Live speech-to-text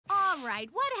All right,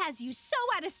 what has you so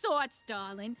out of sorts,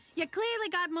 darling? You clearly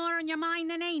got more on your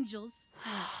mind than angels.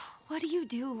 What do you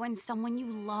do when someone you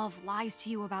love lies to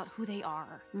you about who they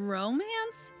are?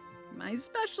 Romance? My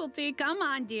specialty. Come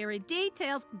on, dearie.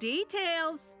 Details,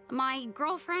 details. My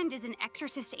girlfriend is an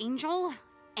exorcist angel,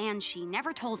 and she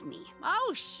never told me.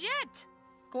 Oh, shit!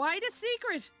 Quite a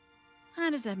secret. How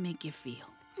does that make you feel?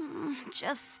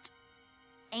 Just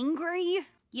angry?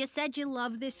 You said you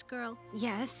love this girl?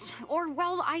 Yes. Or,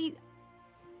 well,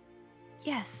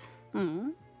 Yes.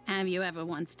 Have you ever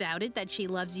once doubted that she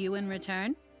loves you in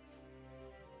return?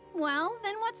 Well,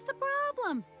 then what's the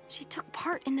problem? She took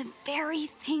part in the very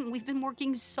thing we've been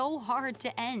working so hard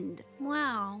to end.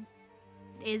 Well,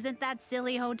 isn't that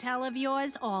silly hotel of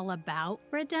yours all about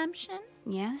redemption?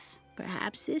 Yes?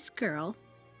 Perhaps this girl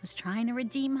was trying to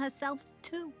redeem herself,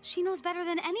 too. She knows better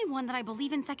than anyone that I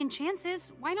believe in second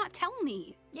chances. Why not tell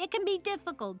me? It can be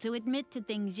difficult to admit to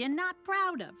things you're not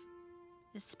proud of,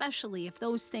 especially if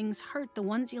those things hurt the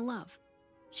ones you love.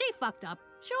 She fucked up,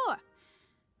 sure.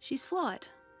 She's flawed,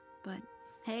 but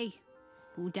hey,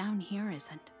 who down here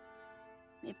isn't?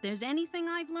 If there's anything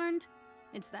I've learned,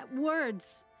 it's that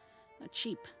words are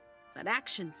cheap, but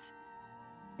actions,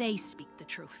 they speak the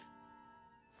truth.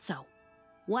 So,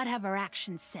 what have her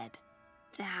actions said?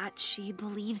 That she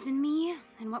believes in me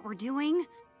and what we're doing.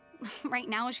 Right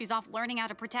now, she's off learning how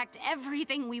to protect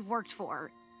everything we've worked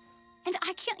for. And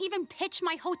I can't even pitch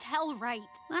my hotel right.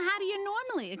 Well, how do you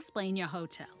normally explain your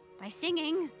hotel? By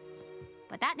singing.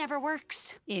 But that never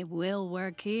works. It will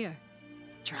work here.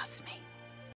 Trust me.